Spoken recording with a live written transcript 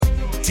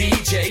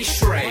DJ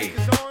SHRAII.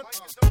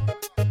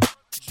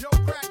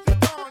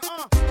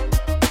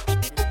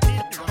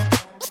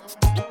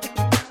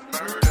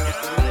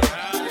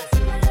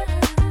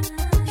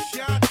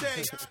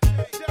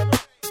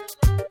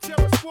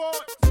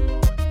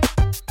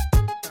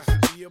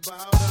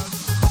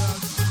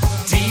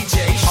 DJ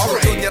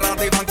SHRAII.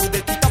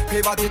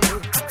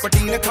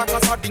 ਪਟੀਨ ਖਾਕਾ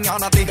ਸਾਡੀਆਂ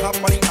ਨਾ ਦੇਹਾਂ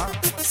ਪਲੀਆਂ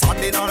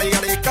ਸਾਡੇ ਨਾਲ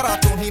ਅੜੇ ਘਰਾਂ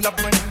ਤੋਂ ਹੀ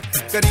ਲੱਭਣ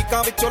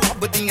ਕਰੀਕਾਂ ਵਿੱਚੋਂ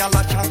ਲੱਭਦੀਆਂ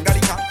ਲਾਸ਼ਾਂ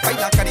ਗਲੀਆਂ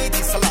ਪਹਿਲਾਂ ਕਰੀ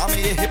ਦੀ ਸਲਾਮ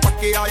ਇਹ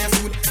ਪੱਕੇ ਆਏ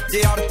ਅਸੂਲ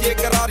ਜੇ ਅੜਚੇ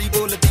ਕਰਾਰੀ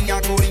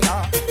ਬੋਲਦੀਆਂ ਗੋਲੀਆਂ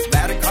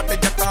ਵੈਰ ਖੱਟ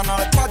ਜੱਟਾਂ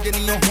ਨਾਲ ਭੱਜ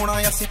ਨਹੀਂ ਹੋਣਾ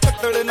ਅਸੀਂ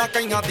ਪੱਤੜ ਨਾ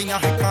ਕਈਆਂ ਦੀਆਂ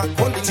ਹੱਕਾਂ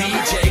ਖੋਲੀਆਂ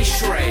DJ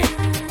SHRAII.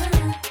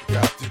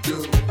 got to do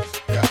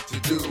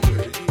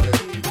it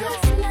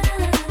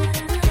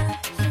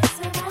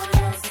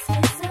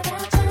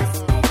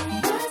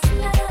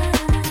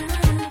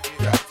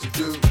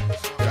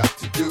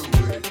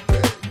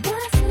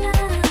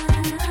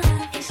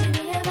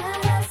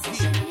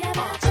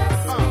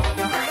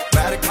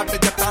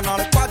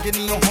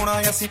ਨਹੀਂ ਹੋਣਾ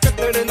ਅਸੀਂ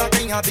ਪਿੱਤੜ ਨਾ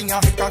ਕਈਆਂ ਦੀਆਂ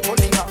ਹੱਕਾਂ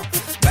ਖੋਲੀਆਂ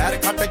ਵੈਰ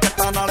ਖੱਟ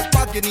ਜੱਟਾਂ ਨਾਲ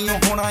ਭੱਜ ਨਹੀਂ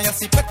ਹੋਣਾ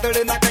ਅਸੀਂ ਪਿੱਤੜ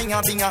ਨਾ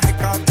ਕਈਆਂ ਦੀਆਂ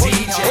ਹੱਕਾਂ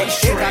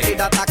ਖੋਲੀਆਂ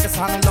ਡੇਡਾ ਤੱਕ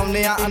ਸਾਨੂੰ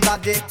ਲਾਉਨੇ ਆ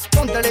ਅੰਦਾਜ਼ੇ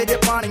ਧੁੰਦਲੇ ਜੇ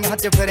ਪਾਣੀਆਂ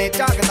 'ਚ ਫਿਰੇ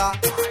ਝਾਕਦਾ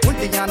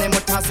ਹੁੰਡੀਆਂ ਨੇ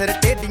ਮੁੱਠਾਂ ਸਿਰ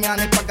ਟੇਡੀਆਂ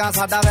ਨੇ ਪੱਗਾਂ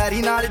ਸਾਡਾ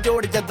ਵੈਰੀ ਨਾਲ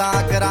ਜੋੜ ਜਦਾਂ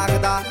ਅੱਗ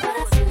ਰਾਗਦਾ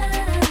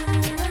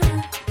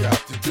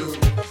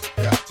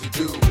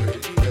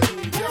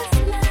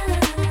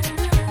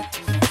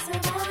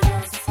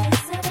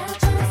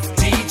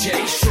DJ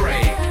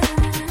SHRAII.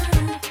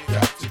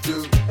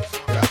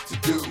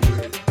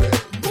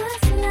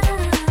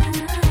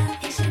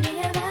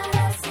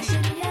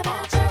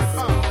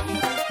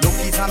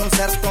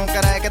 ਸਿਰ ਤੋਂ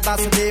ਕਰਾਇ ਕੇ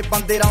ਦੱਸਦੇ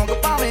ਬੰਦੇ ਰੌਂਗ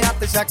ਭਾਵੇਂ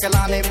ਹੱਥ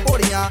ਸ਼ਕਲਾਂ ਨੇ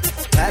ਭੋੜੀਆਂ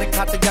ਵੈਰ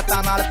ਖੱਟ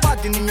ਜੱਟਾਂ ਨਾਲ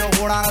ਭੱਜ ਨਹੀਂ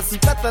ਹੋਣਾ ਅਸੀਂ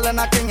ਪਿੱਤਲ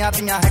ਨਾ ਕਈਆਂ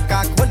ਦੀਆਂ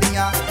ਹੱਕਾਂ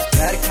ਖੋਲੀਆਂ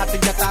ਵੈਰ ਖੱਟ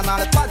ਜੱਟਾਂ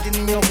ਨਾਲ ਭੱਜ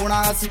ਨਹੀਂ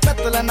ਹੋਣਾ ਅਸੀਂ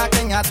ਪਿੱਤਲ ਨਾ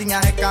ਕਈਆਂ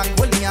ਦੀਆਂ ਹੱਕਾਂ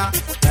ਖੋਲੀਆਂ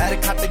ਵੈਰ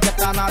ਖੱਟ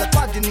ਜੱਟਾਂ ਨਾਲ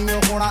ਭੱਜ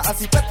ਨਹੀਂ ਹੋਣਾ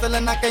ਅਸੀਂ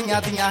ਪਿੱਤਲ ਨਾ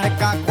ਕਈਆਂ ਦੀਆਂ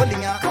ਹੱਕਾਂ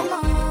ਖੋਲੀਆਂ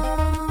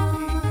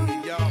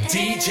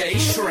DJ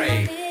SHRAII.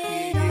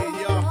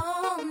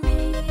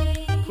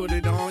 Put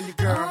it on you,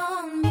 girl.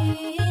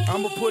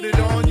 I'ma put it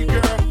on you,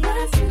 girl.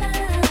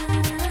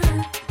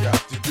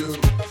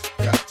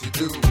 Got to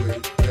do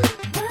it,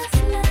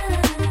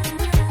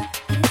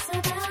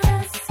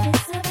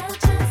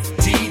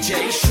 DJ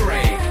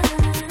SHRAII.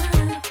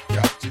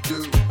 got to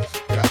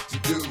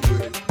do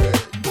it,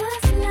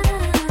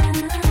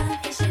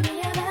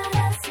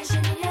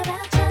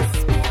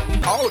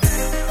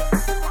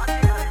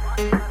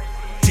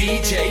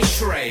 DJ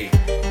SHRAII.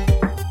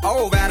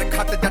 ਓ ਵੈਰ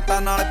ਖੱਟ ਜੱਟਾਂ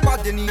ਨਾਲ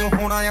ਭੱਜ ਨਹੀਂ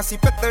ਹੋਣਾ ਅਸੀਂ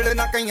ਪਿੱਤਲ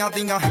ਨਾ ਕਈਆਂ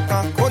ਦੀਆਂ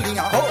ਹੱਕਾਂ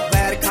ਖੋਲੀਆਂ ਓ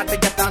ਵੈਰ ਖੱਟ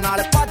ਜੱਟਾਂ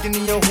ਨਾਲ ਭੱਜ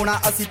ਨਹੀਂ ਹੋਣਾ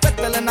ਅਸੀਂ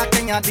ਪਿੱਤਲ ਨਾ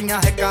ਕਈਆਂ ਦੀਆਂ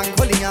ਹੱਕਾਂ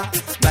ਖੋਲੀਆਂ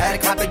ਵੈਰ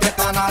ਖੱਟ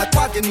ਜੱਟਾਂ ਨਾਲ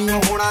ਭੱਜ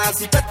ਨਹੀਂ ਹੋਣਾ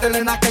ਅਸੀਂ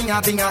ਪਿੱਤਲ ਨਾ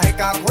ਕਈਆਂ ਦੀਆਂ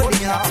ਹੱਕਾਂ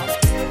ਖੋਲੀਆਂ